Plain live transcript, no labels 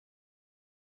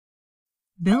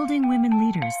Building Women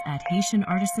Leaders at Haitian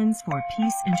Artisans for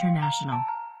Peace International.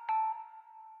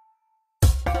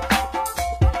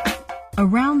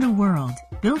 Around the world,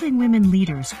 Building Women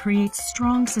Leaders creates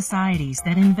strong societies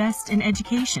that invest in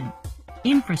education,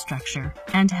 infrastructure,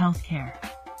 and healthcare.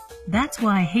 That's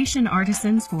why Haitian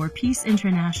Artisans for Peace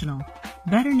International,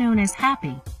 better known as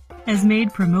HAPPY, has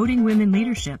made promoting women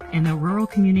leadership in the rural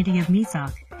community of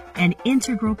Musac an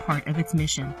integral part of its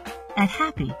mission. At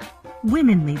HAPPY,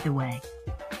 women lead the way.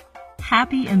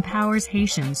 HAPPY empowers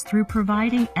Haitians through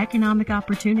providing economic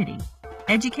opportunity,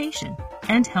 education,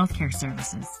 and healthcare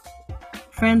services.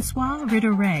 Francois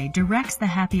Ridere directs the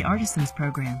HAPPY Artisans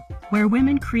program, where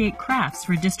women create crafts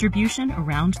for distribution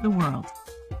around the world.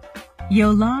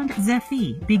 Yolande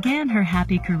Zephy began her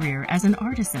HAPPY career as an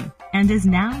artisan and is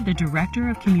now the Director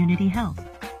of Community Health,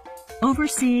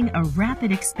 overseeing a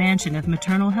rapid expansion of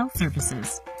maternal health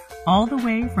services, all the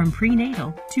way from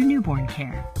prenatal to newborn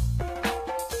care.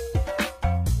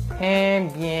 Eh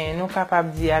bien, nous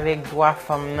capables de dire avec droit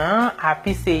femme nan,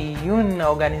 API c'est une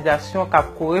organisation qui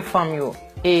couvre femme yo.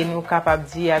 Et nous capables de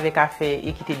dire avec affaire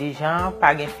équité des gens,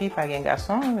 pas de fille, pas de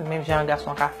garçon, même genre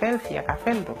garçon qui fait, fille qui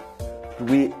fait tout.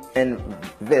 We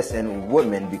invest in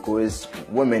women because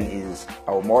women is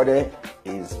our mother,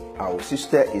 is our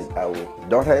sister, is our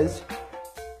daughters.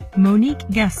 Monique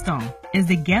Gaston is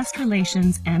the Guest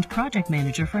Relations and Project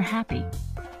Manager for HAPPY,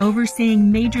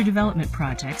 overseeing major development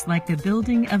projects like the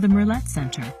building of the Merlet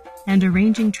Center and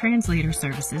arranging translator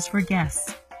services for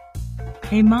guests.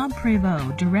 Aimable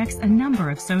Prévost directs a number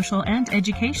of social and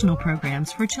educational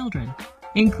programs for children,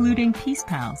 including Peace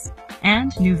Pals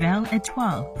and Nouvelle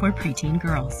Étoile for preteen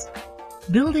girls.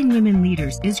 Building women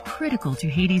leaders is critical to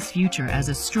Haiti's future as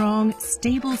a strong,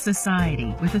 stable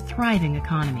society with a thriving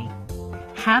economy.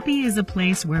 HAPPY is a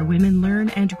place where women learn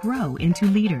and grow into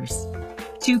leaders.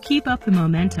 To keep up the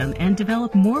momentum and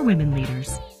develop more women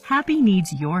leaders, HAPPY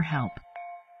needs your help.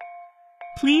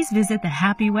 Please visit the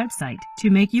HAPPY website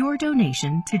to make your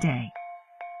donation today.